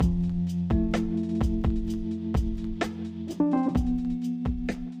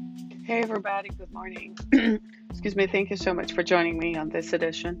everybody. Good morning. Excuse me. Thank you so much for joining me on this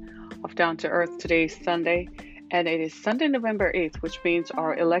edition of Down to Earth. Today is Sunday, and it is Sunday, November 8th, which means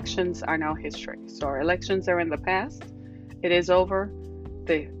our elections are now history. So our elections are in the past. It is over.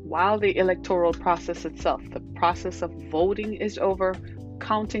 While the electoral process itself, the process of voting is over,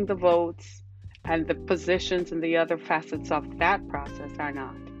 counting the votes and the positions and the other facets of that process are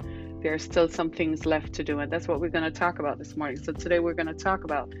not. There are still some things left to do, and that's what we're going to talk about this morning. So today we're going to talk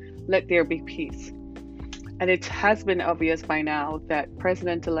about let there be peace. And it has been obvious by now that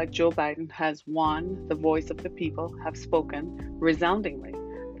President-elect Joe Biden has won. The voice of the people have spoken resoundingly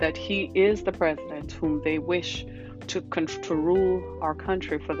that he is the president whom they wish to rule our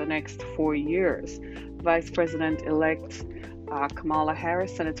country for the next 4 years. Vice President-elect Kamala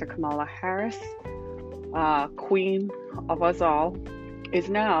Harris, Senator Kamala Harris, queen of us all, is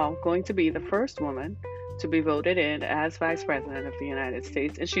now going to be the first woman to be voted in as Vice President of the United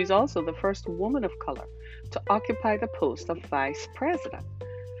States. And she's also the first woman of color to occupy the post of Vice President.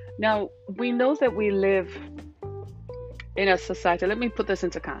 Now, we know that we live in a society, let me put this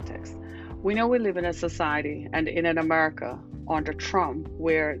into context. We know we live in a society and in an America under Trump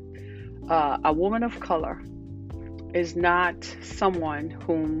where a woman of color is not someone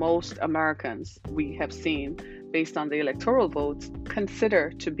whom most Americans we have seen based on the electoral votes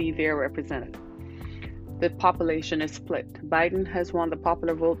consider to be their representative. The population is split. Biden has won the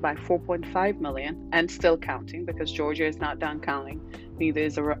popular vote by 4.5 million and still counting because Georgia is not done counting, neither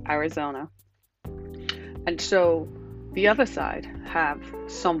is Arizona. And so the other side have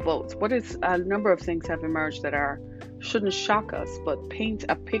some votes. What is a number of things have emerged that shouldn't shock us, but paint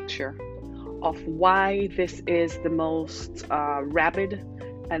a picture of why this is the most rabid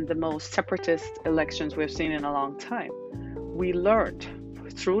and the most separatist elections we've seen in a long time. We learned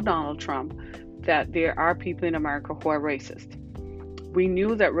through Donald Trump that there are people in America who are racist. We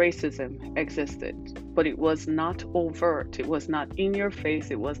knew that racism existed, but it was not overt. It was not in your face.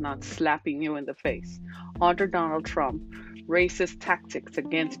 It was not slapping you in the face. Under Donald Trump, racist tactics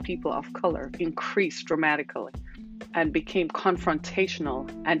against people of color increased dramatically and became confrontational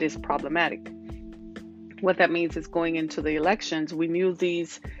and is problematic. What that means is going into the elections, we knew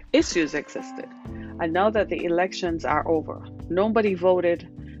these issues existed. And now that the elections are over, nobody voted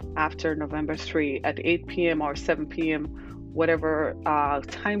after November 3 at 8 p.m. or 7 p.m., whatever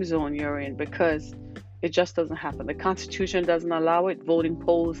time zone you're in, because it just doesn't happen. The Constitution doesn't allow it. Voting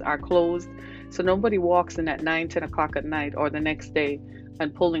polls are closed. So nobody walks in at 9, 10 o'clock at night or the next day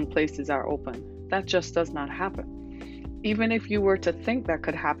and polling places are open. That just does not happen. Even if you were to think that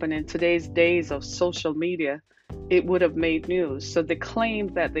could happen in today's days of social media, it would have made news. So the claim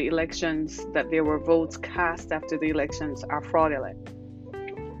that the elections, that there were votes cast after the elections are fraudulent.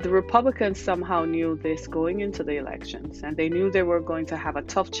 The Republicans somehow knew this going into the elections, and they knew they were going to have a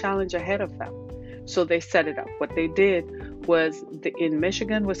tough challenge ahead of them. So they set it up. What they did was in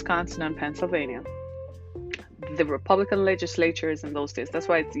Michigan, Wisconsin, and Pennsylvania, the Republican legislatures in those days, that's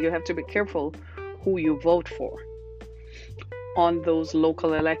why you have to be careful who you vote for on those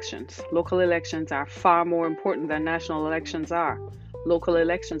local elections. Local elections are far more important than national elections are. Local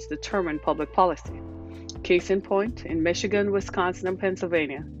elections determine public policy. Case in point, in Michigan, Wisconsin, and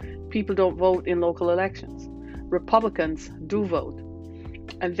Pennsylvania, people don't vote in local elections. Republicans do vote,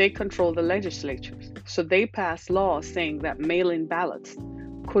 and they control the legislatures. So they passed laws saying that mail-in ballots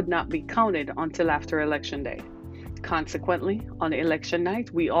could not be counted until after Election Day. Consequently, on election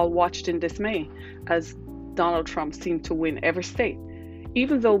night, we all watched in dismay as Donald Trump seemed to win every state,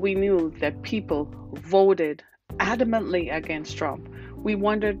 even though we knew that people voted adamantly against Trump. We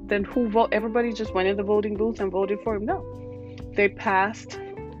wondered then who voted. Everybody just went in the voting booth and voted for him. No, they passed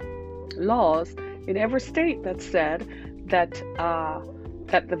laws in every state that said that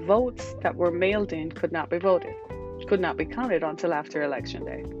the votes that were mailed in could not be counted until after Election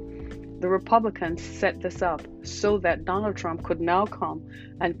Day. The Republicans set this up so that Donald Trump could now come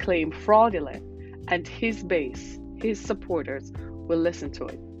and claim fraudulent, and his base, his supporters, will listen to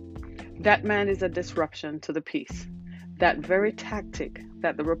it. That man is a disruption to the peace. That very tactic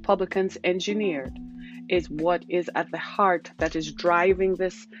that the Republicans engineered is what is at the heart that is driving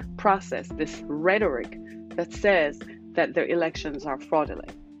this process, this rhetoric that says that the elections are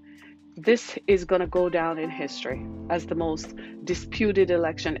fraudulent. This is going to go down in history as the most disputed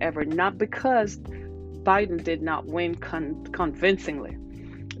election ever, not because Biden did not win convincingly.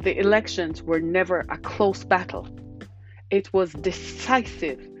 The elections were never a close battle. It was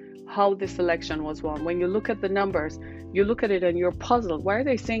decisive how this election was won. When you look at the numbers, you look at it and you're puzzled. Why are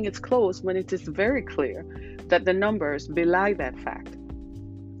they saying it's close when it is very clear that the numbers belie that fact?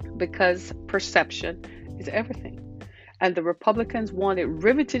 Because perception is everything. And the Republicans want it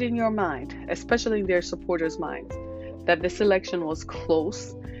riveted in your mind, especially in their supporters' minds, that this election was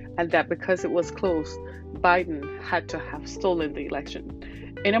close and that because it was close, Biden had to have stolen the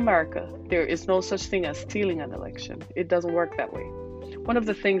election. In America, there is no such thing as stealing an election. It doesn't work that way. One of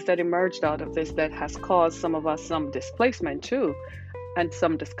the things that emerged out of this that has caused some of us some displacement too and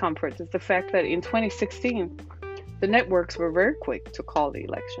some discomfort is the fact that in 2016, the networks were very quick to call the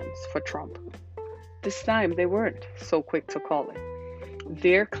elections for Trump. This time, they weren't so quick to call it.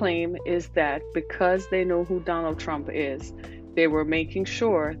 Their claim is that because they know who Donald Trump is, they were making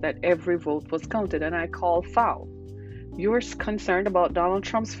sure that every vote was counted, and I call foul. You're concerned about Donald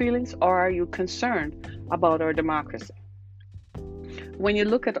Trump's feelings, or are you concerned about our democracy? When you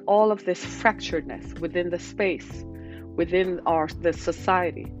look at all of this fracturedness within the space, within the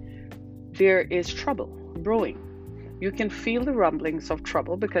society, there is trouble brewing. You can feel the rumblings of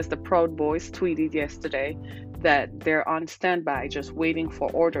trouble because the Proud Boys tweeted yesterday that they're on standby just waiting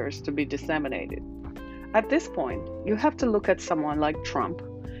for orders to be disseminated. At this point, you have to look at someone like Trump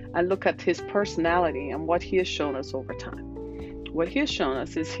and look at his personality and what he has shown us over time. What he has shown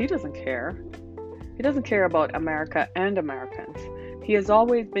us is he doesn't care. He doesn't care about America and Americans. He has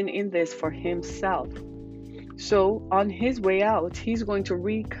always been in this for himself. So on his way out, he's going to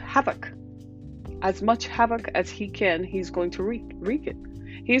wreak havoc. As much havoc as he can, he's going to wreak it.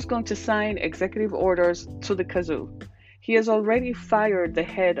 He's going to sign executive orders to the kazoo. He has already fired the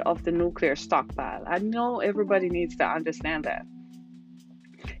head of the nuclear stockpile. I know everybody needs to understand that.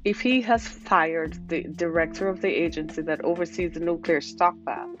 If he has fired the director of the agency that oversees the nuclear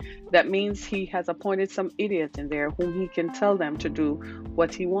stockpile, that means he has appointed some idiot in there whom he can tell them to do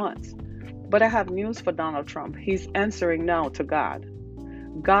what he wants. But I have news for Donald Trump. He's answering now to God.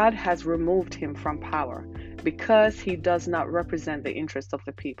 God has removed him from power because he does not represent the interest of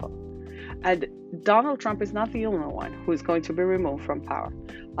the people. And Donald Trump is not the only one who is going to be removed from power.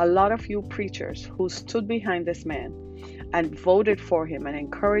 A lot of you preachers who stood behind this man and voted for him and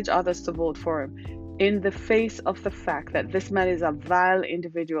encouraged others to vote for him in the face of the fact that this man is a vile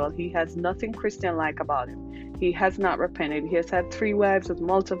individual. He has nothing Christian-like about him. He has not repented. He has had 3 wives with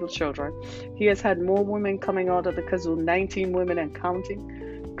multiple children. He has had more women coming out of the kazoo, 19 women and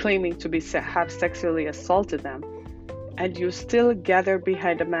counting, claiming to have sexually assaulted them. And you still gather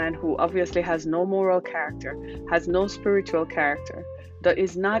behind a man who obviously has no moral character, has no spiritual character, that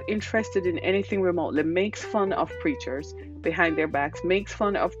is not interested in anything remotely, makes fun of preachers behind their backs, makes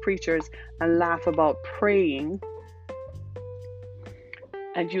fun of preachers and laugh about praying,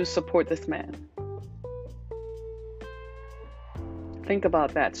 and you support this man. Think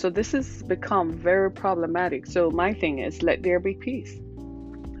about that. So this has become very problematic. So my thing is, let there be peace.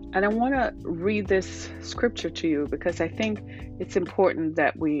 And I want to read this scripture to you because I think it's important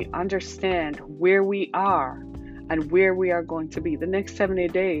that we understand where we are and where we are going to be. The next 70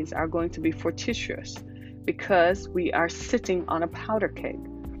 days are going to be fortuitous because we are sitting on a powder keg.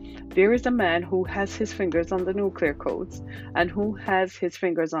 There is a man who has his fingers on the nuclear codes and who has his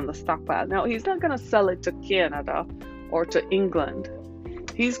fingers on the stockpile. Now, he's not going to sell it to Canada or to England.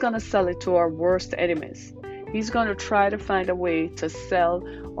 He's going to sell it to our worst enemies. He's going to try to find a way to sell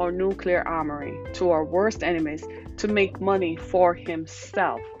our nuclear armory to our worst enemies to make money for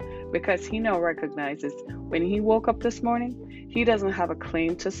himself, because he now recognizes when he woke up this morning, he doesn't have a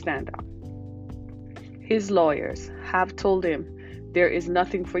claim to stand on. His lawyers have told him there is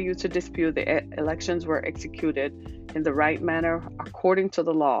nothing for you to dispute. The elections were executed in the right manner according to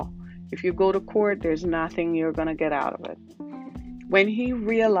the law. If you go to court, there's nothing you're going to get out of it. When he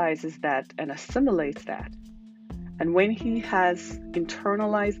realizes that and assimilates that, and when he has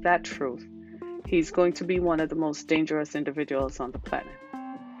internalized that truth, he's going to be one of the most dangerous individuals on the planet.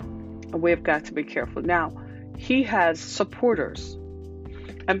 And we've got to be careful. Now, he has supporters.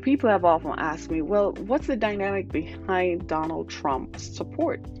 And people have often asked me, well, what's the dynamic behind Donald Trump's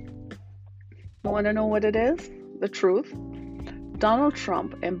support? You want to know what it is? The truth? Donald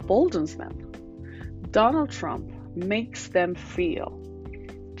Trump emboldens them. Donald Trump makes them feel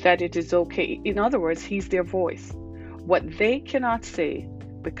that it is okay. In other words, he's their voice. What they cannot say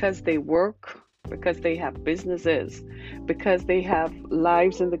because they work, because they have businesses, because they have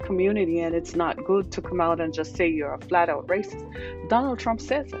lives in the community, and it's not good to come out and just say you're a flat out racist. Donald Trump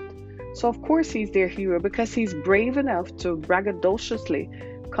says it. So of course he's their hero because he's brave enough to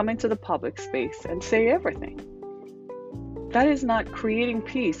braggadociously come into the public space and say everything. That is not creating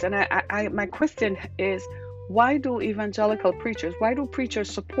peace. And my question is, why do evangelical preachers, why do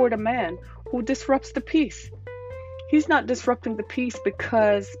preachers support a man who disrupts the peace? He's not disrupting the peace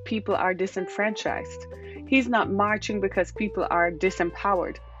because people are disenfranchised. He's not marching because people are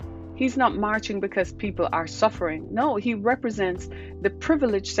disempowered. He's not marching because people are suffering. No, he represents the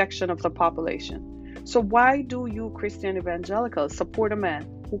privileged section of the population. So why do you Christian evangelicals support a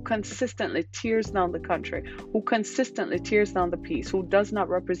man who consistently tears down the country, who consistently tears down the peace, who does not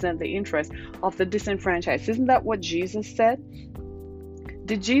represent the interest of the disenfranchised? Isn't that what Jesus said?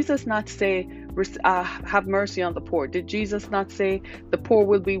 Did Jesus not say, have mercy on the poor? Did Jesus not say, the poor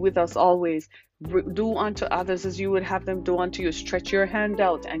will be with us always? Do unto others as you would have them do unto you. Stretch your hand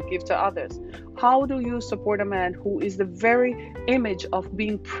out and give to others. How do you support a man who is the very image of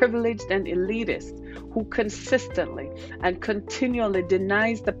being privileged and elitist, who consistently and continually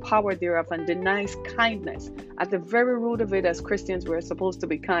denies the power thereof and denies kindness? At the very root of it, as Christians, we're supposed to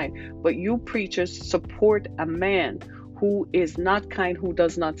be kind. But you preachers support a man who is not kind, who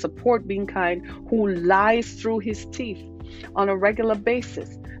does not support being kind, who lies through his teeth on a regular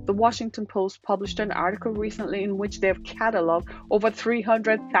basis. The Washington Post published an article recently in which they have cataloged over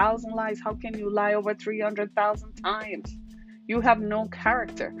 300,000 lies. How can you lie over 300,000 times? You have no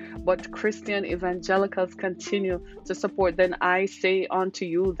character. But Christian evangelicals continue to support. Then I say unto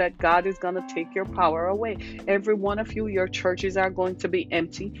you that God is going to take your power away. Every one of you, your churches are going to be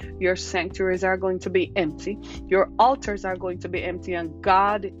empty. Your sanctuaries are going to be empty. Your altars are going to be empty. And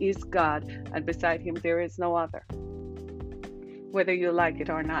God is God. And beside him, there is no other. Whether you like it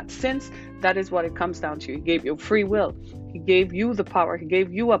or not, since that is what it comes down to. He gave you free will. He gave you the power. He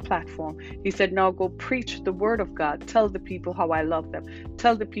gave you a platform. He said, now go preach the word of God. Tell the people how I love them.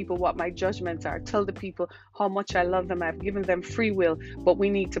 Tell the people what my judgments are. Tell the people how much I love them. I've given them free will, but we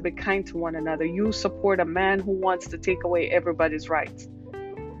need to be kind to one another. You support a man who wants to take away everybody's rights.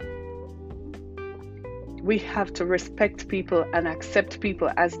 We have to respect people and accept people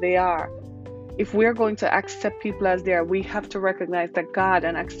as they are. If we're going to accept people as they are, we have to recognize that God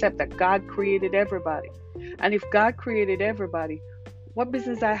and accept that God created everybody. And if God created everybody, what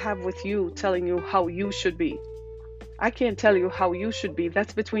business I have with you telling you how you should be? I can't tell you how you should be.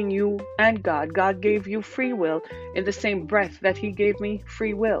 That's between you and God. God gave you free will in the same breath that he gave me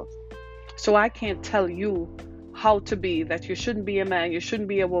free will. So I can't tell you how to be, that you shouldn't be a man, you shouldn't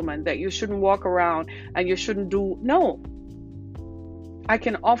be a woman, that you shouldn't walk around and you shouldn't do. No. I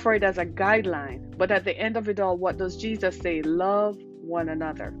can offer it as a guideline, but at the end of it all, what does Jesus say? Love one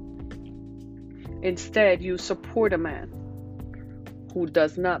another. Instead, you support a man who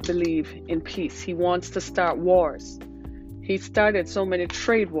does not believe in peace. He wants to start wars. He started so many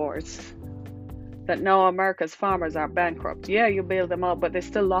trade wars that now America's farmers are bankrupt. Yeah, you bailed them out, but they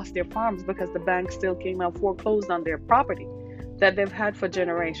still lost their farms because the bank still came out foreclosed on their property that they've had for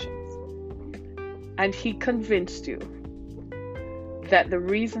generations. And he convinced you that the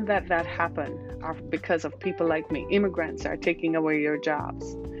reason that happened are because of people like me. Immigrants are taking away your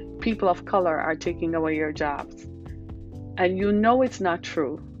jobs. People of color are taking away your jobs. And you know it's not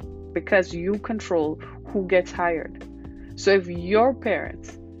true because you control who gets hired. So if your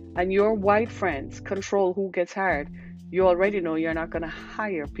parents and your white friends control who gets hired, you already know you're not going to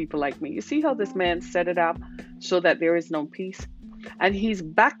hire people like me. You see how this man set it up so that there is no peace? And he's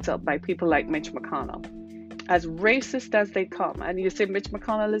backed up by people like Mitch McConnell. As racist as they come. And you say Mitch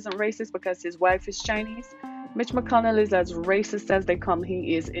McConnell isn't racist because his wife is Chinese. Mitch McConnell is as racist as they come.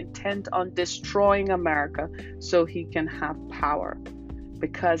 He is intent on destroying America so he can have power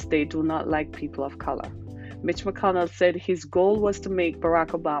because they do not like people of color. Mitch McConnell said his goal was to make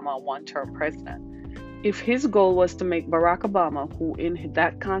Barack Obama a one-term president. If his goal was to make Barack Obama, who in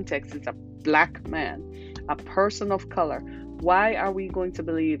that context is a black man, a person of color, why are we going to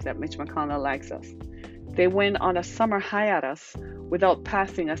believe that Mitch McConnell likes us? They went on a summer hiatus without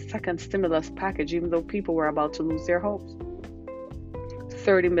passing a second stimulus package, even though people were about to lose their homes.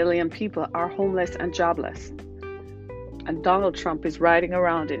 30 million people are homeless and jobless. And Donald Trump is riding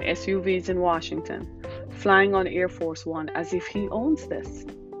around in SUVs in Washington, flying on Air Force One as if he owns this.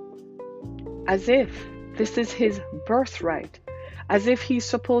 As if this is his birthright. As if he's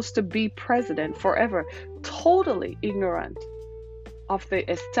supposed to be president forever, totally ignorant of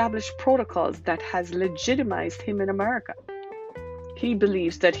the established protocols that has legitimized him in America. He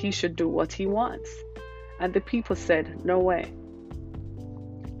believes that he should do what he wants. And the people said, no way.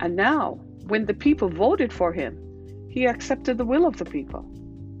 And now, when the people voted for him, he accepted the will of the people.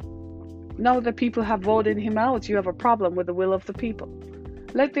 Now the people have voted him out. You have a problem with the will of the people.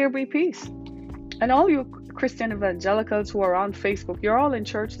 Let there be peace. And all you Christian evangelicals who are on Facebook, you're all in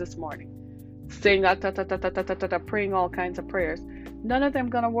church this morning, saying praying all kinds of prayers. None of them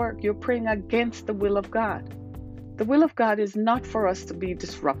gonna work. You're praying against the will of God. The will of God is not for us to be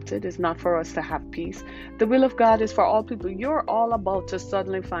disrupted. It's not for us to have peace. The will of God is for all people. You're all about to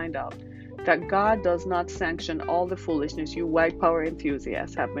suddenly find out that God does not sanction all the foolishness you white power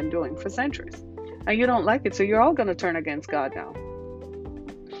enthusiasts have been doing for centuries. And you don't like it, so you're all going to turn against God now.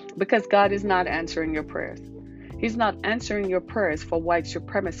 Because God is not answering your prayers. He's not answering your prayers for white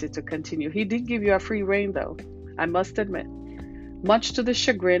supremacy to continue. He did give you a free reign, though, I must admit. Much to the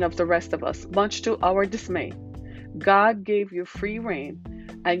chagrin of the rest of us, much to our dismay, God gave you free reign,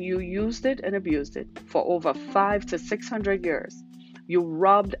 and you used it and abused it for over 500 to 600 years. You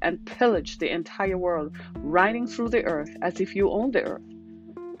robbed and pillaged the entire world, riding through the earth as if you owned the earth,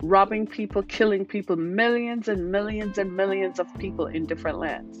 robbing people, killing people, millions and millions and millions of people in different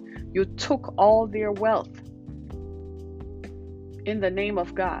lands. You took all their wealth in the name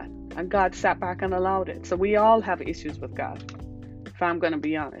of God, and God sat back and allowed it. So we all have issues with God, if I'm going to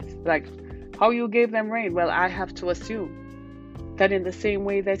be honest. Like, how you gave them rain? Well, I have to assume that in the same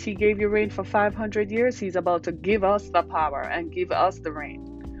way that he gave you rain for 500 years, he's about to give us the power and give us the rain,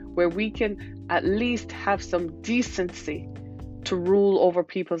 where we can at least have some decency to rule over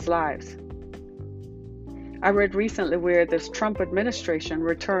people's lives. I read recently where this Trump administration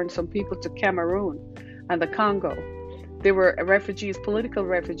returned some people to Cameroon and the Congo. They were refugees, political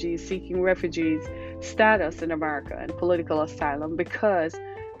refugees, seeking refugees status in America and political asylum because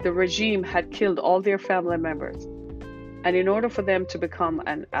the regime had killed all their family members. And in order for them to to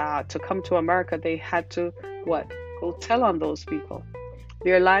come to America, they had to go tell on those people.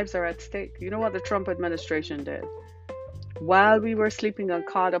 Their lives are at stake. You know what the Trump administration did? While we were sleeping and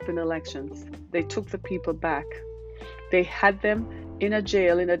caught up in elections, they took the people back. They had them in a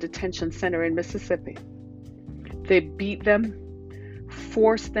jail, in a detention center in Mississippi. They beat them,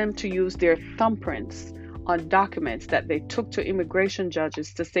 forced them to use their thumbprints on documents that they took to immigration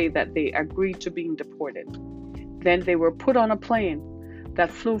judges to say that they agreed to being deported. Then they were put on a plane that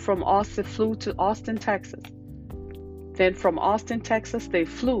flew to Austin, Texas. Then from Austin, Texas, they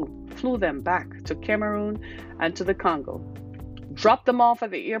flew them back to Cameroon and to the Congo. Dropped them off at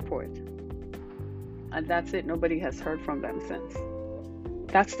the airport. And that's it. Nobody has heard from them since.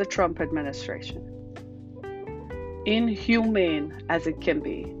 That's the Trump administration. Inhumane as it can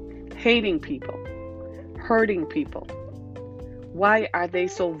be. Hating people. Hurting people. Why are they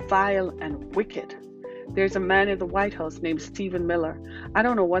so vile and wicked? There's a man in the White House named Stephen Miller. I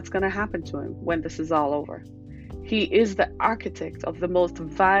don't know what's going to happen to him when this is all over. He is the architect of the most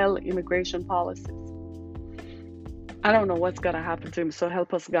vile immigration policies. I don't know what's going to happen to him, so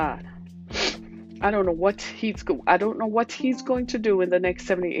help us God. I don't know what he's going to do in the next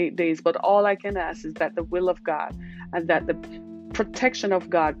 78 days, but all I can ask is that the will of God and that the protection of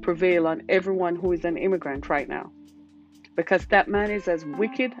God prevail on everyone who is an immigrant right now. Because that man is as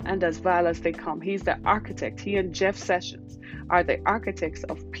wicked and as vile as they come. He's the architect. He and Jeff Sessions are the architects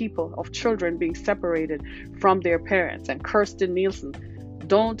of people, of children being separated from their parents. And Kirstjen Nielsen,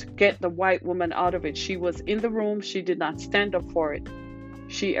 don't get the white woman out of it. She was in the room. She did not stand up for it.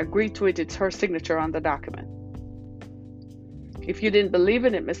 She agreed to it. It's her signature on the document. If you didn't believe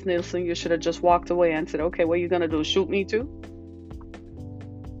in it, Miss Nielsen, you should have just walked away and said, okay, what are you going to do? Shoot me too?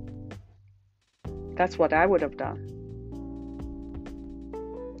 That's what I would have done.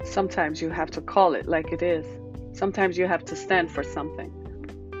 Sometimes you have to call it like it is. Sometimes you have to stand for something.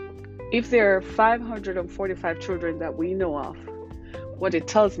 If there are 545 children that we know of, what it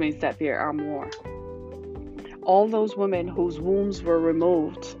tells me is that there are more. All those women whose wombs were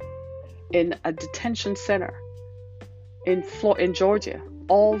removed in a detention center in Georgia,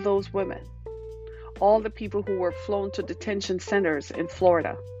 all those women, all the people who were flown to detention centers in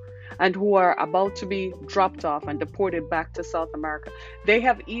Florida, and who are about to be dropped off and deported back to South America. They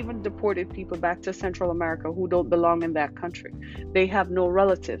have even deported people back to Central America who don't belong in that country. They have no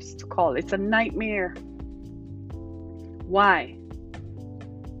relatives to call. It's a nightmare. Why?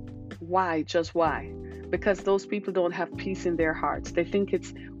 Why? Just why? Because those people don't have peace in their hearts. They think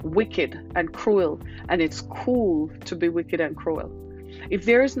it's wicked and cruel, and it's cool to be wicked and cruel. If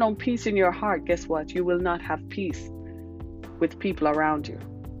there is no peace in your heart, guess what? You will not have peace with people around you.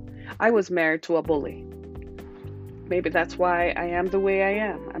 I was married to a bully. Maybe that's why I am the way I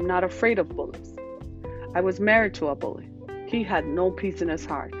am. I'm not afraid of bullies. I was married to a bully. He had no peace in his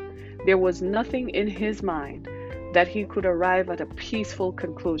heart. There was nothing in his mind that he could arrive at a peaceful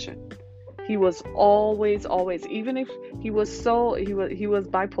conclusion. He was always, even if he was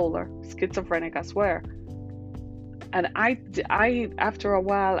bipolar, schizophrenic, I swear. And I after a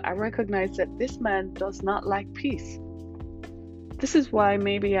while, I recognized that this man does not like peace. This is why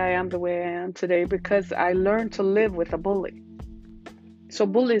maybe I am the way I am today, because I learned to live with a bully. So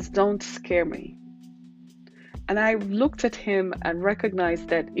bullies don't scare me. And I looked at him and recognized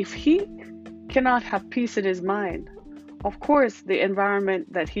that if he cannot have peace in his mind, Of course, the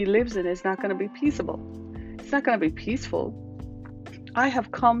environment that he lives in is not going to be peaceable. It's not going to be peaceful. I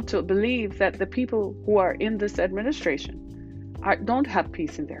have come to believe that the people who are in this administration don't have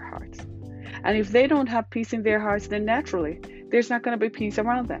peace in their hearts. And if they don't have peace in their hearts, then naturally, there's not going to be peace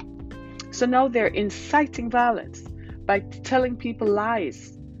around them. So now they're inciting violence by telling people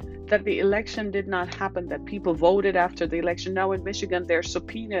lies that the election did not happen, that people voted after the election. Now in Michigan, they're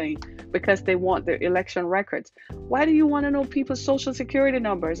subpoenaing because they want their election records. Why do you want to know people's social security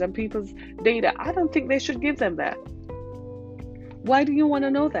numbers and people's data? I don't think they should give them that. Why do you want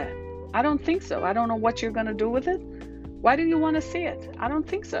to know that? I don't think so. I don't know what you're going to do with it. Why do you want to see it? I don't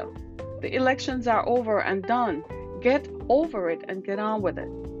think so. The elections are over and done. Get over it and get on with it.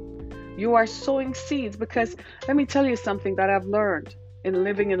 You are sowing seeds because let me tell you something that I've learned in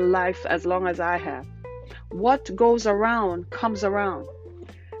living in life as long as I have. What goes around comes around.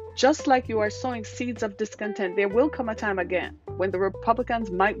 Just like you are sowing seeds of discontent, there will come a time again when the Republicans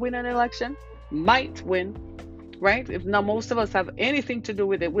might win an election, might win, right? If not, most of us have anything to do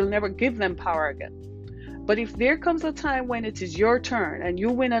with it, we'll never give them power again. But if there comes a time when it is your turn and you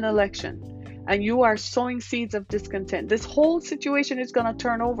win an election and you are sowing seeds of discontent, this whole situation is going to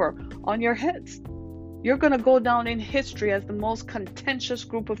turn over on your heads. You're going to go down in history as the most contentious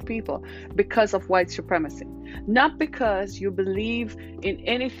group of people because of white supremacy. Not because you believe in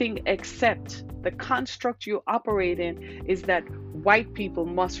anything except the construct you operate in is that white people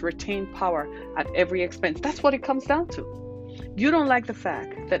must retain power at every expense. That's what it comes down to. You don't like the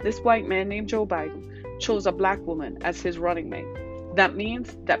fact that this white man named Joe Biden chose a black woman as his running mate. That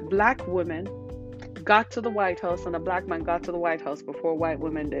means that black women got to the White House and a black man got to the White House before white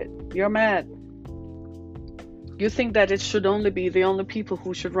women did. You're mad. You think that it should only be the only people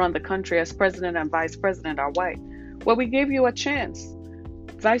who should run the country as president and vice president are white. Well, we gave you a chance.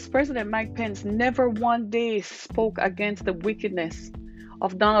 Vice President Mike Pence never one day spoke against the wickedness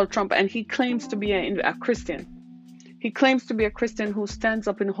of Donald Trump, and he claims to be a Christian. He claims to be a Christian who stands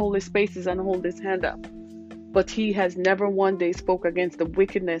up in holy spaces and holds his hand up. But he has never one day spoke against the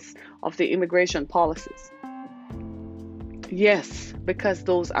wickedness of the immigration policies. Yes, because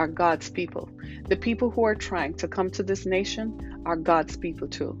those are God's people. The people who are trying to come to this nation are God's people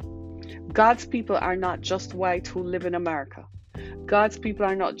too. God's people are not just white who live in America. God's people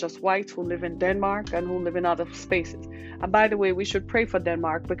are not just white who live in Denmark and who live in other spaces. And by the way, we should pray for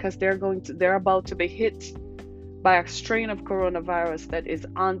Denmark because they're about to be hit by a strain of coronavirus that is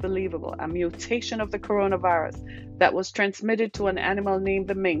unbelievable, a mutation of the coronavirus that was transmitted to an animal named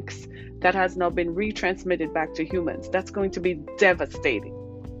the minx that has now been retransmitted back to humans. That's going to be devastating.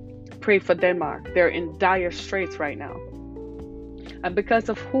 Pray for Denmark. They're in dire straits right now. And because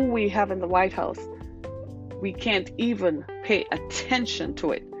of who we have in the White House, we can't even pay attention to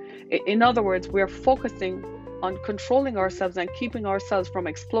it. In other words, we're focusing on controlling ourselves and keeping ourselves from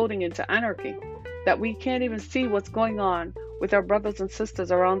exploding into anarchy, that we can't even see what's going on with our brothers and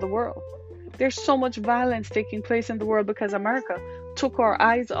sisters around the world. There's so much violence taking place in the world because America took our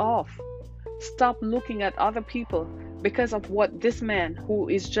eyes off. Stop looking at other people because of what this man who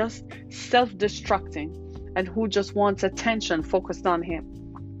is just self-destructing and who just wants attention focused on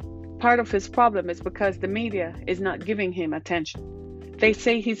him. Part of his problem is because the media is not giving him attention. They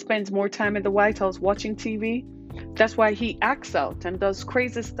say he spends more time in the White House watching TV. That's why he acts out and does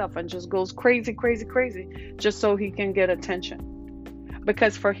crazy stuff and just goes crazy, just so he can get attention.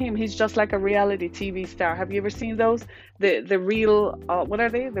 Because for him, he's just like a reality TV star. Have you ever seen those? The real, what are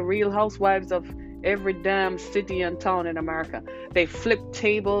they? The Real Housewives of every damn city and town in America. They flip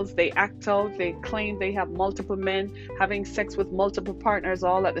tables, they act out, they claim they have multiple men, having sex with multiple partners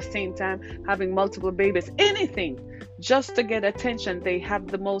all at the same time, having multiple babies, anything just to get attention. They have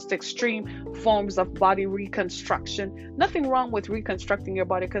the most extreme forms of body reconstruction. Nothing wrong with reconstructing your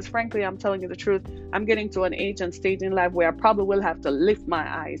body, because frankly, I'm telling you the truth, I'm getting to an age and stage in life where I probably will have to lift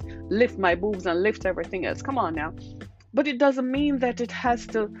my eyes, lift my boobs, and lift everything else. Come on now. But it doesn't mean that it has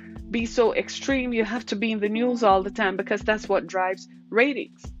to be so extreme. You have to be in the news all the time, because that's what drives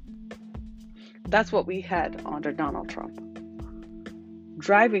ratings. That's what we had under Donald Trump.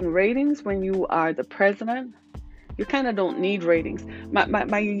 Driving ratings when you are the president, you kind of don't need ratings.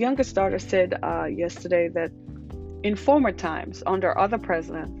 My youngest daughter said yesterday that in former times, under other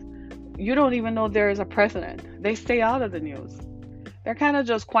presidents, you don't even know there is a president. They stay out of the news. They're kind of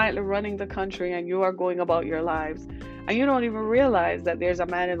just quietly running the country, and you are going about your lives. And you don't even realize that there's a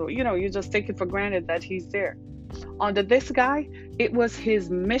man in the, you just take it for granted that he's there. Under this guy, it was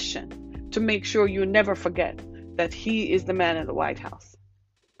his mission to make sure you never forget that he is the man in the White House,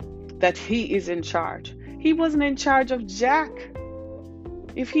 that he is in charge. He wasn't in charge of Jack.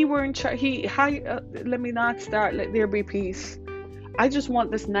 If he were in charge, let me not start. Let there be peace. I just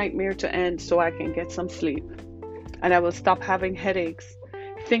want this nightmare to end so I can get some sleep. And I will stop having headaches,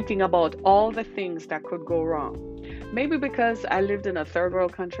 thinking about all the things that could go wrong. Maybe because I lived in a third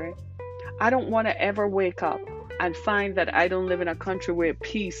world country, I don't want to ever wake up and find that I don't live in a country where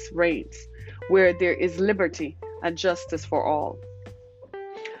peace reigns, where there is liberty and justice for all.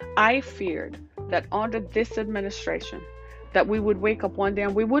 I feared that under this administration, that we would wake up one day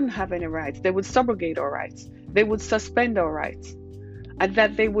and we wouldn't have any rights. They would subrogate our rights. They would suspend our rights. And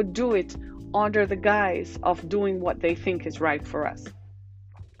that they would do it under the guise of doing what they think is right for us.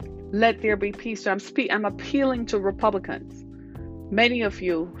 Let there be peace. So I'm appealing to Republicans. Many of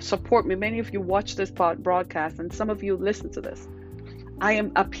you support me. Many of you watch this broadcast, and some of you listen to this. I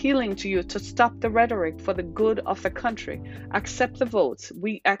am appealing to you to stop the rhetoric for the good of the country. Accept the votes.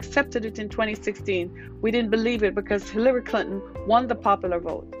 We accepted it in 2016. We didn't believe it because Hillary Clinton won the popular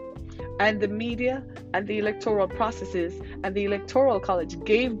vote. And the media and the electoral processes and the electoral college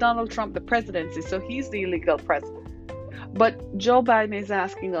gave Donald Trump the presidency, so he's the illegal president. But Joe Biden is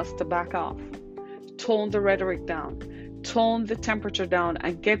asking us to back off, tone the rhetoric down, tone the temperature down,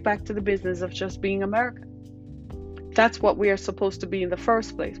 and get back to the business of just being American. That's what we are supposed to be in the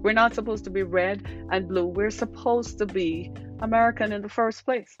first place. We're not supposed to be red and blue. We're supposed to be American in the first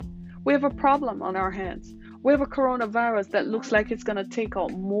place. We have a problem on our hands. We have a coronavirus that looks like it's going to take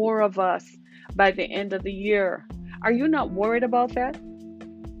out more of us by the end of the year. Are you not worried about that?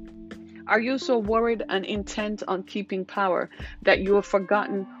 Are you so worried and intent on keeping power that you have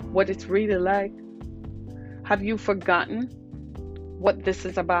forgotten what it's really like? Have you forgotten what this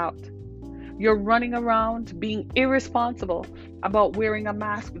is about? You're running around being irresponsible about wearing a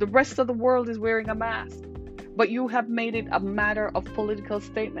mask. The rest of the world is wearing a mask, but you have made it a matter of political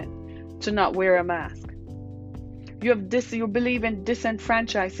statement to not wear a mask. You believe in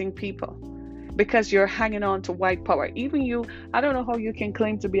disenfranchising people because you're hanging on to white power. Even you, I don't know how you can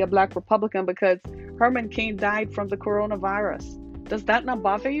claim to be a black Republican because Herman Cain died from the coronavirus. Does that not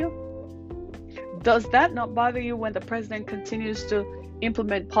bother you? Does that not bother you when the president continues to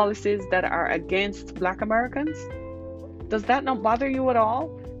implement policies that are against black Americans? Does that not bother you at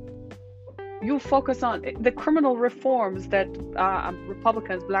all? You focus on the criminal reforms that black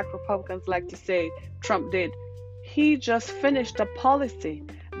Republicans like to say Trump did. He just finished a policy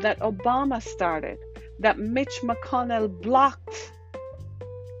that Obama started, that Mitch McConnell blocked.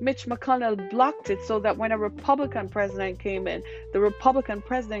 Mitch McConnell blocked it so that when a Republican president came in, the Republican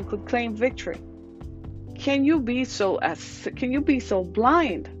president could claim victory. Can you be so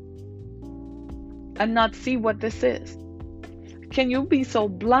blind and not see what this is? Can you be so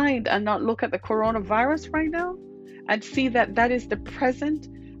blind and not look at the coronavirus right now and see that that is the present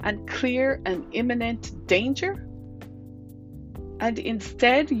and clear and imminent danger? And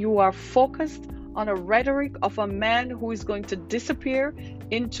instead, you are focused on a rhetoric of a man who is going to disappear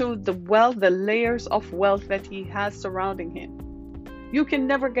into the layers of wealth that he has surrounding him. You can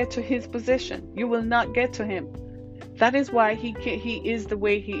never get to his position. You will not get to him. That is why he is the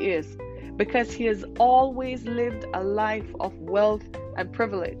way he is, because he has always lived a life of wealth and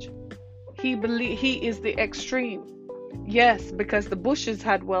privilege. He is the extreme. Yes, because the Bushes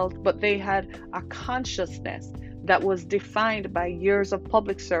had wealth, but they had a consciousness that was defined by years of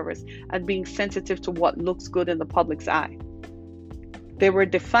public service and being sensitive to what looks good in the public's eye. They were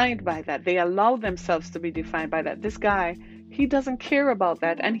defined by that. They allowed themselves to be defined by that. This guy, he doesn't care about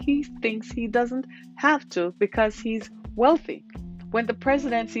that, and he thinks he doesn't have to because he's wealthy. When the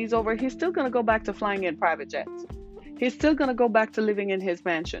presidency is over, he's still going to go back to flying in private jets. He's still going to go back to living in his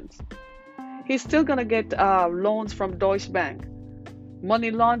mansions. He's still going to get loans from Deutsche Bank.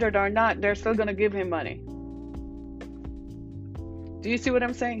 Money laundered or not, they're still going to give him money. Do you see what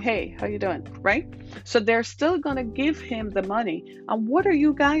I'm saying? Hey, how you doing? Right? So they're still going to give him the money. And what are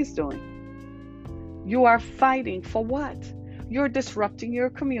you guys doing? You are fighting for what? You're disrupting your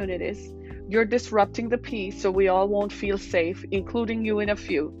communities. You're disrupting the peace so we all won't feel safe, including you in a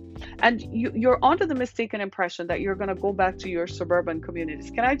few. And you're under the mistaken impression that you're going to go back to your suburban communities.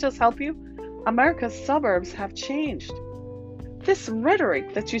 Can I just help you? America's suburbs have changed. This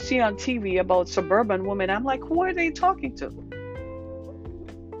rhetoric that you see on TV about suburban women, I'm like, who are they talking to?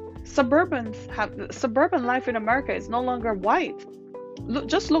 Suburban life in America is no longer white.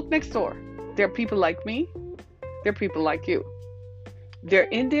 Just look next door. There are people like me. There are people like you. They're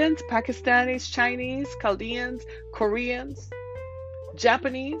Indians, Pakistanis, Chinese, Chaldeans, Koreans,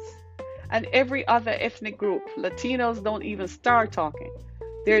 Japanese, and every other ethnic group. Latinos don't even start talking.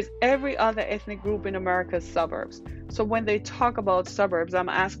 There's every other ethnic group in America's suburbs. So when they talk about suburbs, I'm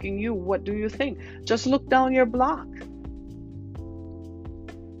asking you, what do you think? Just look down your block.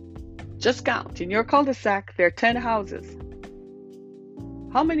 Just count. In your cul-de-sac, there are 10 houses.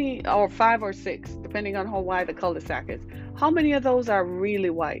 How many, or 5 or 6, depending on how wide the cul-de-sac is, how many of those are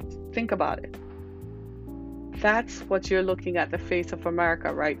really white? Think about it. That's what you're looking at, the face of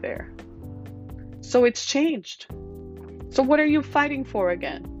America right there. So it's changed. So what are you fighting for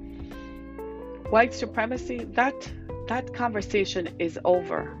again? White supremacy? That conversation is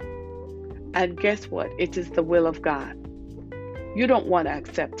over. And guess what? It is the will of God. You don't want to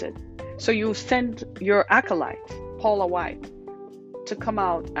accept it. So you send your acolyte, Paula White, to come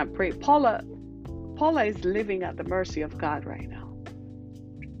out and pray. Paula is living at the mercy of God right now.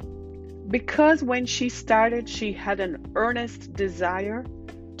 Because when she started, she had an earnest desire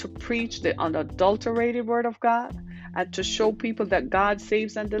to preach the unadulterated word of God and to show people that God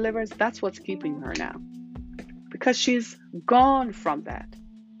saves and delivers. That's what's keeping her now. Because she's gone from that.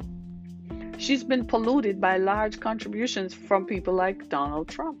 She's been polluted by large contributions from people like Donald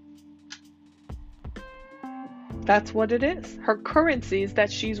Trump. That's what it is. Her currency is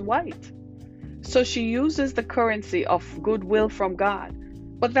that she's white. So she uses the currency of goodwill from God.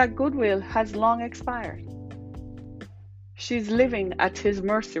 But that goodwill has long expired. She's living at his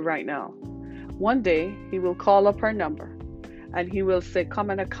mercy right now. One day, he will call up her number and he will say,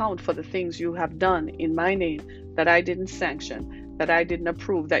 come and account for the things you have done in my name that I didn't sanction, that I didn't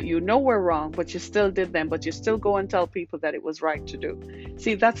approve, that you know were wrong, but you still did them, but you still go and tell people that it was right to do.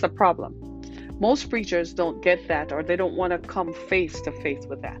 See, that's the problem. Most preachers don't get that, or they don't want to come face to face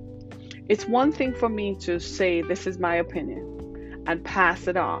with that. It's one thing for me to say, this is my opinion, and pass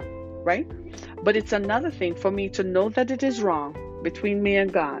it on, right? But it's another thing for me to know that it is wrong between me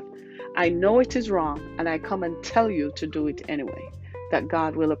and God. I know it is wrong, and I come and tell you to do it anyway, that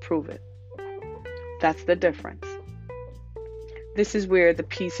God will approve it. That's the difference. This is where the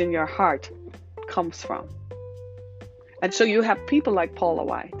peace in your heart comes from. And so you have people like Paula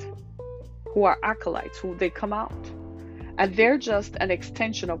White, who are acolytes, who they come out, and they're just an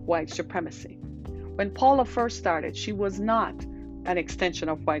extension of white supremacy. When Paula first started, she was not an extension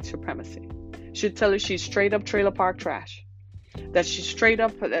of white supremacy. She'd tell you she's straight up trailer park trash, that she's straight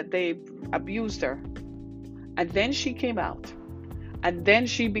up, that they abused her. And then she came out, and then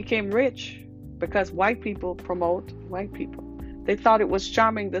she became rich because white people promote white people. They thought it was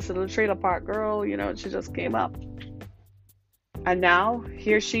charming, this little trailer park girl, she just came up. And now,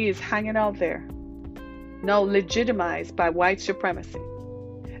 here she is hanging out there, now legitimized by white supremacy.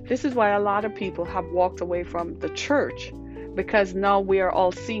 This is why a lot of people have walked away from the church, because now we are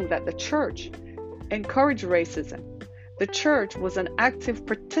all seeing that the church encouraged racism. The church was an active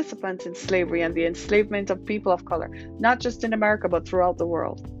participant in slavery and the enslavement of people of color, not just in America, but throughout the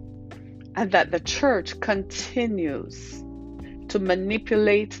world. And that the church continues to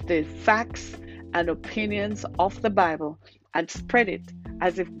manipulate the facts and opinions of the Bible and spread it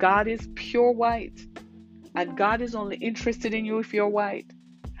as if God is pure white, and God is only interested in you if you're white,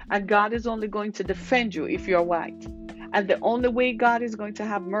 and God is only going to defend you if you're white, and the only way God is going to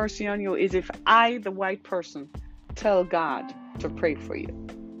have mercy on you is if I, the white person, tell God to pray for you.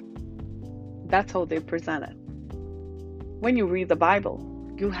 That's how they present it. When you read the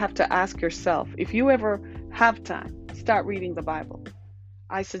Bible, you have to ask yourself, if you ever have time, start reading the Bible.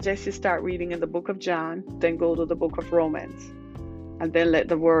 I suggest you start reading in the book of John, then go to the book of Romans, and then let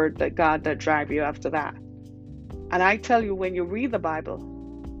the word that God that drive you after that. And I tell you, when you read the Bible,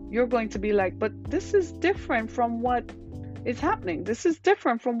 you're going to be like, but this is different from what is happening. This is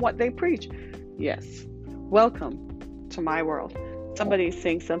different from what they preach. Yes. Welcome to my world. Somebody is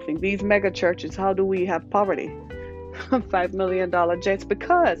saying something. These mega churches, how do we have poverty? $5 million jets.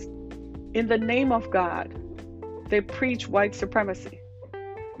 Because in the name of God, they preach white supremacy.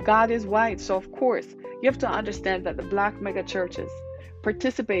 God is white. So of course, you have to understand that the black mega churches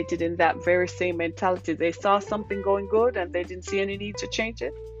participated in that very same mentality. They saw something going good and they didn't see any need to change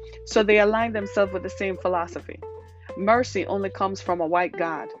it. So they aligned themselves with the same philosophy. Mercy only comes from a white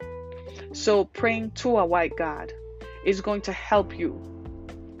God. So praying to a white God is going to help you.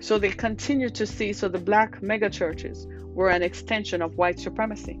 So they continue to see, so the black mega churches were an extension of white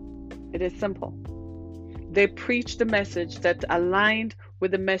supremacy. It is simple. They preached the message that aligned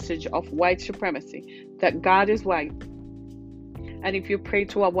with the message of white supremacy, that God is white. And if you pray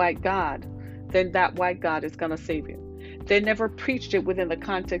to a white God, then that white God is going to save you. They never preached it within the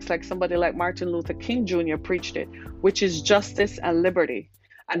context like somebody like Martin Luther King Jr. preached it, which is justice and liberty.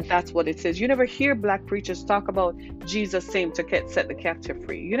 And that's what it says. You never hear black preachers talk about Jesus saying to set the captive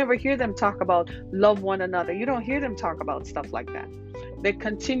free. You never hear them talk about love one another. You don't hear them talk about stuff like that. They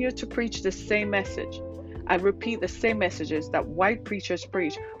continue to preach the same message and repeat the same messages that white preachers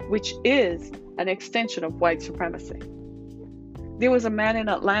preach, which is an extension of white supremacy. There was a man in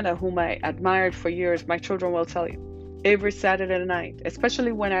Atlanta whom I admired for years. My children will tell you. Every Saturday night,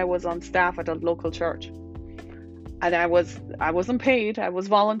 especially when I was on staff at a local church. And I wasn't paid, I was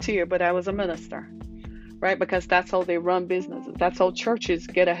volunteer, but I was a minister. Right? Because that's how they run businesses. That's how churches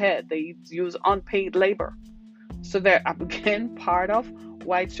get ahead. They use unpaid labor. So they're again part of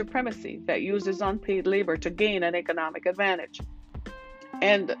white supremacy that uses unpaid labor to gain an economic advantage.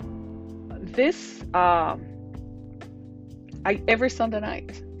 And this, every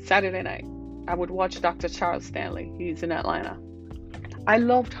Saturday night, I would watch Dr. Charles Stanley. He's in Atlanta. I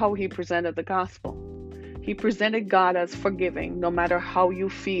loved how he presented the gospel. He presented God as forgiving, no matter how you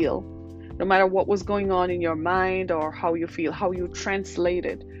feel, no matter what was going on in your mind or how you feel, how you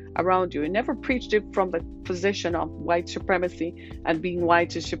translated around you. He never preached it from the position of white supremacy and being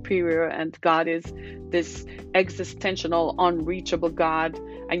white is superior and God is this existential, unreachable God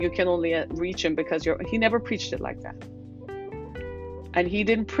and you can only reach him because he never preached it like that. And he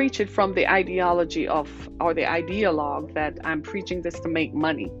didn't preach it from the ideology or the ideologue that I'm preaching this to make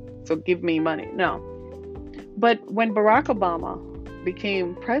money, so give me money. No. But when Barack Obama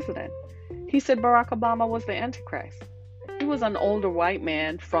became president, he said Barack Obama was the Antichrist. He was an older white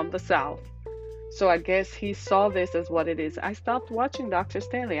man from the South. So I guess he saw this as what it is. I stopped watching Dr.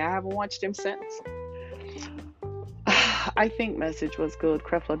 Stanley. I haven't watched him since. I think message was good.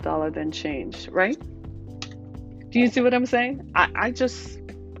 Creflo Dollar then changed, right? Do you see what I'm saying? I just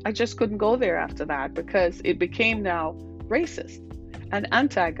couldn't go there after that because it became now racist and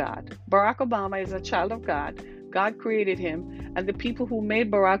anti-God. Barack Obama is a child of God. God created him, and the people who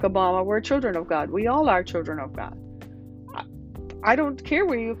made Barack Obama were children of God. We all are children of God. I don't care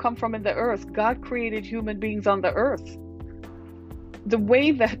where you come from in the earth. God created human beings on the earth. The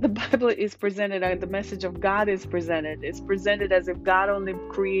way that the Bible is presented and the message of God is presented as if God only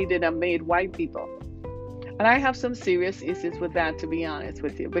created and made white people. And I have some serious issues with that, to be honest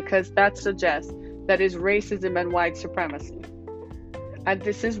with you, because that suggests that is racism and white supremacy. And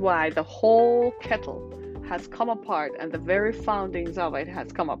this is why the whole kettle has come apart and the very foundings of it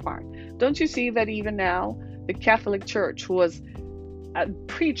has come apart. Don't you see that even now the Catholic Church, who was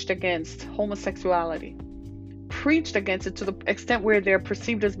preached against homosexuality, preached against it to the extent where they're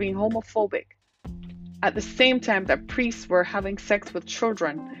perceived as being homophobic, at the same time that priests were having sex with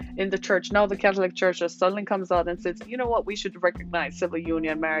children in the church. Now the Catholic Church just suddenly comes out and says, you know what, we should recognize civil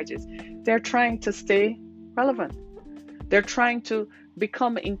union marriages. They're trying to stay relevant. They're trying to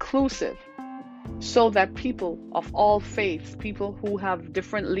become inclusive so that people of all faiths, people who have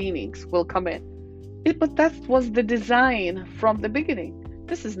different leanings will come in. But that was the design from the beginning.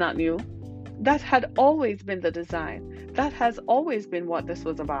 This is not new. That had always been the design. That has always been what this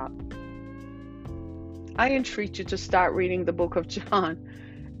was about. I entreat you to start reading the book of John.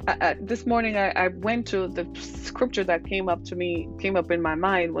 This morning I went to the scripture that came up in my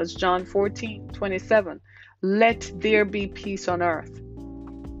mind was John 14:27. Let there be peace on earth.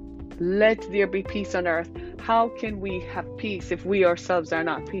 Let there be peace on earth. How can we have peace if we ourselves are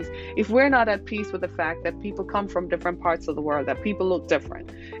not peace? If we're not at peace with the fact that people come from different parts of the world, that people look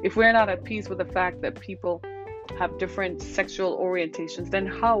different, if we're not at peace with the fact that people have different sexual orientations, then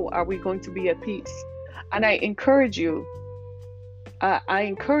how are we going to be at peace? And I encourage you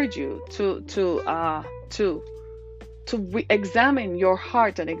to examine your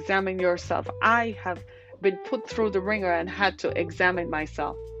heart and examine yourself. I have been put through the ringer and had to examine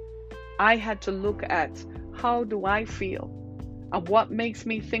myself. I had to look at how do I feel and what makes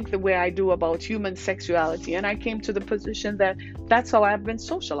me think the way I do about human sexuality. And I came to the position that that's how I've been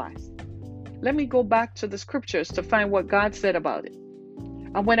socialized. Let me go back to the scriptures to find what God said about it.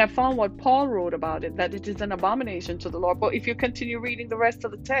 And when I found what Paul wrote about it, that it is an abomination to the Lord. But if you continue reading the rest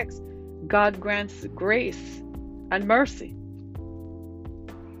of the text, God grants grace and mercy.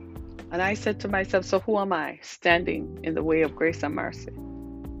 And I said to myself, so who am I standing in the way of grace and mercy?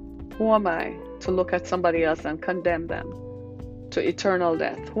 Who am I to look at somebody else and condemn them to eternal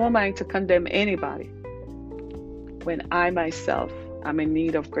death? Who am I to condemn anybody when I myself am in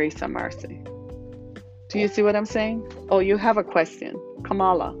need of grace and mercy? Do you see what I'm saying? Oh, you have a question.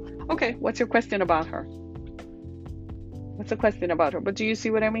 Kamala. Okay, what's your question about her? What's the question about her? But do you see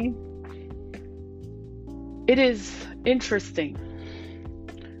what I mean? It is interesting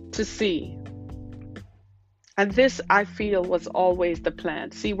to see. And this, I feel, was always the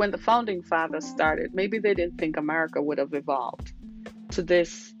plan. See, when the founding fathers started, maybe they didn't think America would have evolved to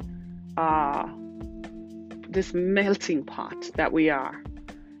this melting pot that we are.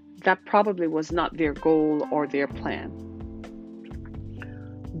 That probably was not their goal or their plan.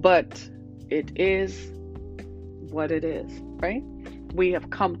 But it is what it is, right? We have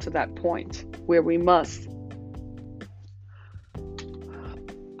come to that point where we must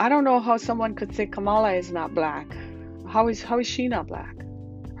I don't know how someone could say Kamala is not black. How is she not black?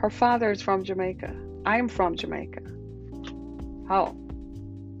 Her father is from Jamaica. I am from Jamaica. How?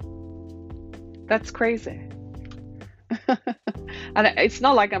 That's crazy. And it's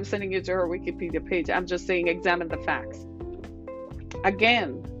not like I'm sending you to her Wikipedia page. I'm just saying examine the facts.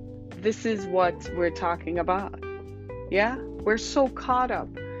 Again, this is what we're talking about. Yeah? We're so caught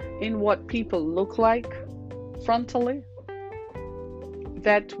up in what people look like frontally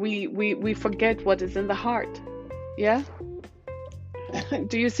that we forget what is in the heart. Yeah?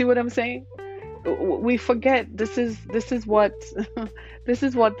 Do you see what I'm saying? We forget this is what this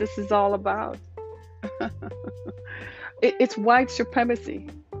is what this is all about. It's white supremacy.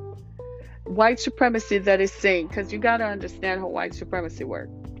 White supremacy that is saying, because you got to understand how white supremacy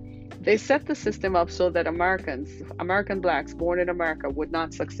works. They set the system up so that American blacks born in America would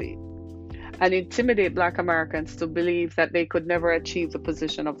not succeed, and intimidate black Americans to believe that they could never achieve the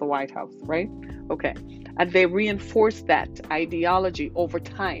position of the White House, right? Okay. And they reinforce that ideology over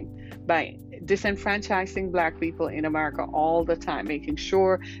time by disenfranchising black people in America all the time, making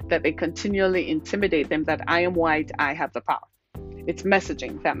sure that they continually intimidate them that I am white, I have the power. It's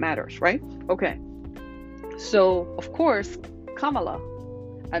messaging that matters, right? Okay. So, of course, Kamala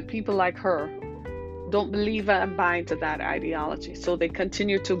and people like her don't believe and buy into that ideology. So they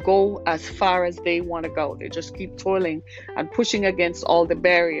continue to go as far as they want to go. They just keep toiling and pushing against all the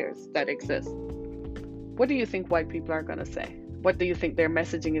barriers that exist. What do you think white people are going to say? What do you think their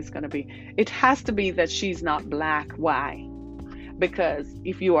messaging is going to be? It has to be that she's not black. Why? Because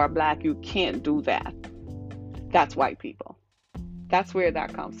if you are black, you can't do that. That's white people. That's where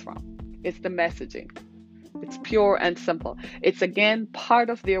that comes from. It's the messaging. It's pure and simple. It's again part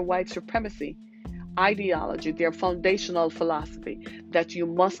of their white supremacy ideology, their foundational philosophy that you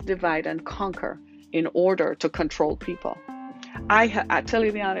must divide and conquer in order to control people. I tell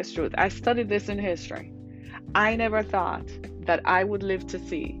you the honest truth. I studied this in history. I never thought that I would live to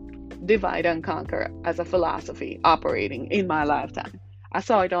see divide and conquer as a philosophy operating in my lifetime. I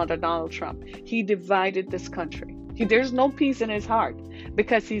saw it under Donald Trump. He divided this country. There's no peace in his heart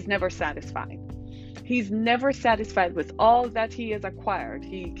because he's never satisfied. He's never satisfied with all that he has acquired.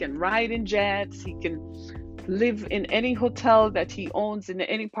 He can ride in jets. He can live in any hotel that he owns in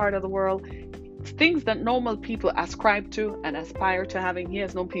any part of the world. Things that normal people ascribe to and aspire to having. He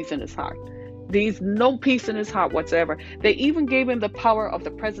has no peace in his heart. There's no peace in his heart whatsoever. They even gave him the power of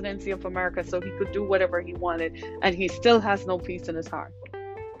the presidency of America so he could do whatever he wanted, and he still has no peace in his heart.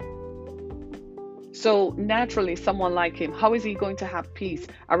 So naturally, someone like him, how is he going to have peace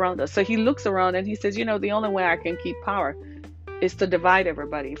around us? So he looks around and he says, the only way I can keep power is to divide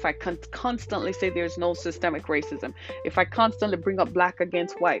everybody. If I constantly say there's no systemic racism, if I constantly bring up black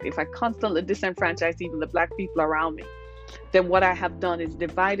against white, if I constantly disenfranchise even the black people around me, then what I have done is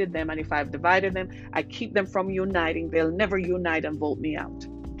divided them. And if I've divided them, I keep them from uniting. They'll never unite and vote me out.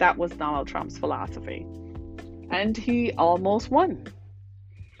 That was Donald Trump's philosophy. And he almost won.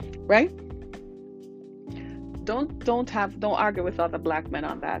 Right? Don't argue with other black men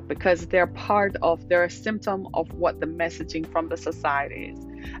on that, because they're a symptom of what the messaging from the society is.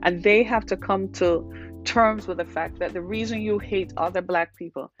 And they have to come to terms with the fact that the reason you hate other black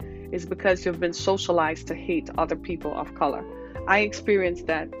people is because you've been socialized to hate other people of color. I experience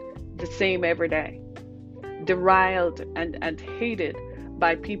that the same every day. Deriled and hated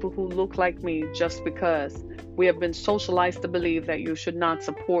by people who look like me just because we have been socialized to believe that you should not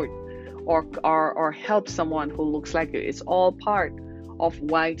support or help someone who looks like you. It's all part of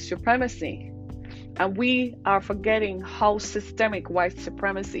white supremacy. And we are forgetting how systemic white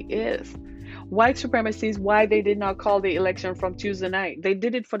supremacy is. White supremacy is why they did not call the election from Tuesday night. They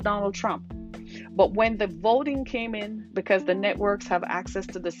did it for Donald Trump. But when the voting came in, because the networks have access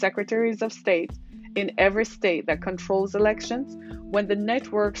to the secretaries of state in every state that controls elections, when the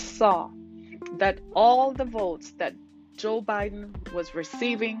networks saw that all the votes that Joe Biden was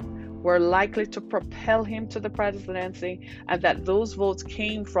receiving were likely to propel him to the presidency, and that those votes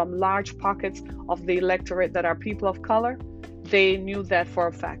came from large pockets of the electorate that are people of color, they knew that for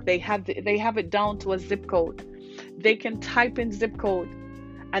a fact. They have it down to a zip code. They can type in zip code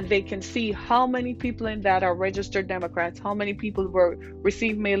and they can see how many people in that are registered Democrats, how many people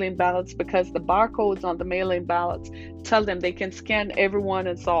receive mail-in ballots, because the barcodes on the mail-in ballots tell them. They can scan everyone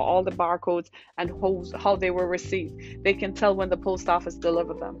and saw all the barcodes and how they were received. They can tell when the post office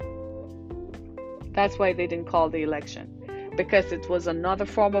delivered them. That's why they didn't call the election, because it was another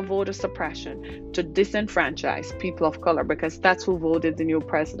form of voter suppression to disenfranchise people of color, because that's who voted the new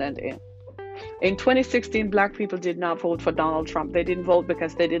president in. In 2016, black people did not vote for Donald Trump. They didn't vote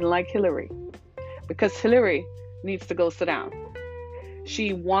because they didn't like Hillary, because Hillary needs to go sit down.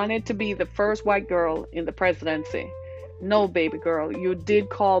 She wanted to be the first white girl in the presidency. No, baby girl, you did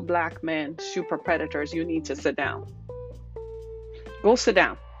call black men super predators. You need to sit down. Go sit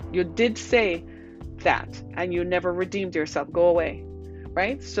down. You did say that, and you never redeemed yourself. Go away.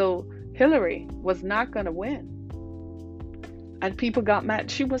 Right? So Hillary was not going to win. And people got mad.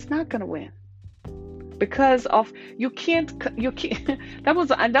 She was not going to win. Because of you can't that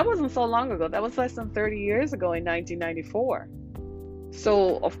wasn't so long ago. That was less than 30 years ago in 1994.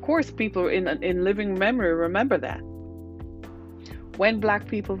 So of course people in living memory remember that. When black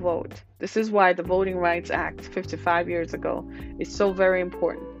people vote, this is why the Voting Rights Act 55 years ago is so very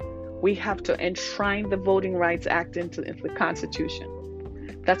important. We have to enshrine the Voting Rights Act into the Constitution.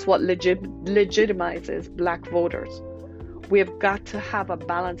 That's what legitimizes black voters. We have got to have a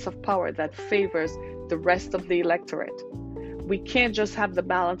balance of power that favors the rest of the electorate. We can't just have the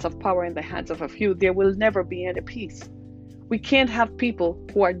balance of power in the hands of a few. There will never be any peace. We can't have people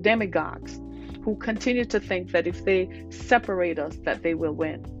who are demagogues, who continue to think that if they separate us, that they will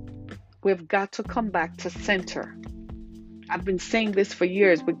win. We've got to come back to center. I've been saying this for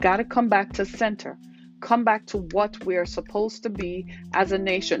years. We've got to come back to center. Come back to what we are supposed to be as a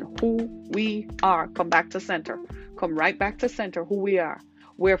nation, who we are. Come back to center. Come right back to center, who we are.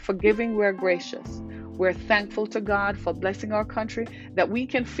 We're forgiving, we're gracious. We're thankful to God for blessing our country, that we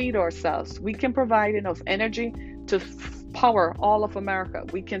can feed ourselves. We can provide enough energy to power all of America.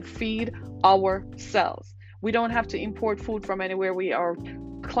 We can feed ourselves. We don't have to import food from anywhere. Our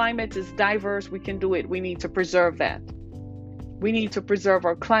climate is diverse. We can do it. We need to preserve that. We need to preserve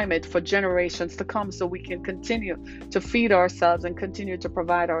our climate for generations to come so we can continue to feed ourselves and continue to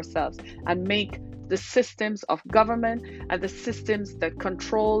provide ourselves and make the systems of government and the systems that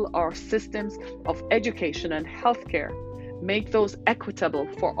control our systems of education and healthcare, make those equitable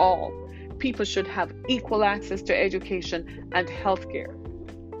for all. People should have equal access to education and healthcare.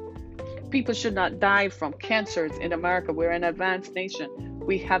 People should not die from cancers in America. We're an advanced nation.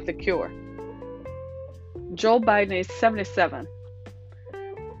 We have the cure. Joe Biden is 77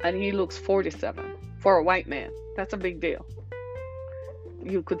 and he looks 47 for a white man. That's a big deal.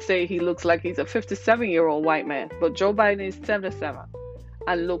 You could say he looks like he's a 57-year-old white man, but Joe Biden is 77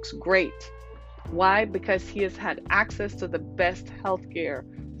 and looks great. Why? Because he has had access to the best health care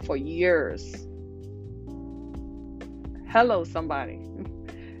for years. Hello, somebody.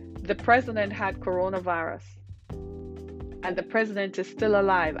 The president had coronavirus, and the president is still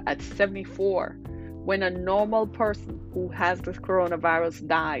alive at 74 when a normal person who has this coronavirus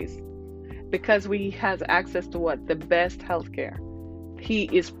dies, because he has access to what? The best health care. He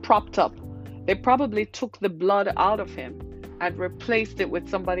is propped up. They probably took the blood out of him and replaced it with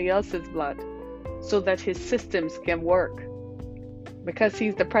somebody else's blood so that his systems can work. Because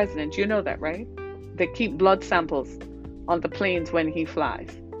he's the president. You know that, right? They keep blood samples on the planes when he flies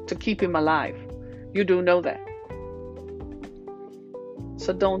to keep him alive. You do know that.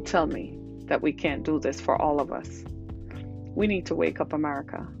 So don't tell me that we can't do this for all of us. We need to wake up,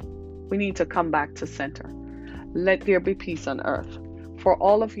 America. We need to come back to center. Let there be peace on earth. For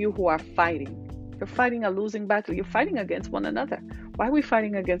all of you who are fighting, you're fighting a losing battle. You're fighting against one another. Why are we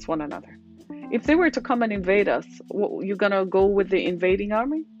fighting against one another? If they were to come and invade us, you're going to go with the invading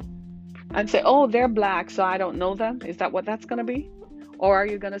army and say, oh, they're black, so I don't know them? Is that what that's going to be? Or are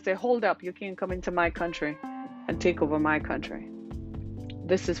you going to say, hold up, you can't come into my country and take over my country?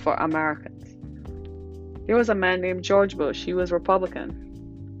 This is for Americans. There was a man named George Bush. He was Republican.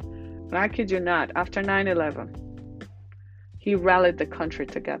 And I kid you not, after 9/11, he rallied the country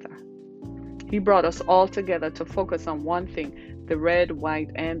together. He brought us all together to focus on one thing, the red, white,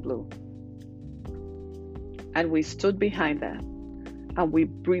 and blue. And we stood behind that. And we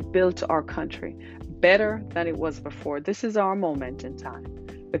rebuilt our country better than it was before. This is our moment in time.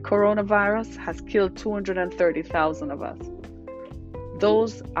 The coronavirus has killed 230,000 of us.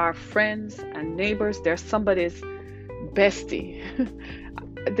 Those are friends and neighbors. They're somebody's bestie.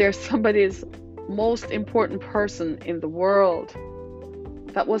 They're somebody's most important person in the world.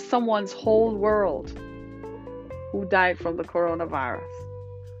 That was someone's whole world who died from the coronavirus.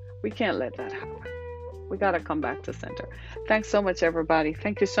 We can't let that happen. We got to come back to center. Thanks so much, everybody.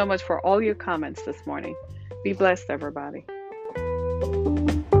 Thank you so much for all your comments this morning. Be blessed, everybody.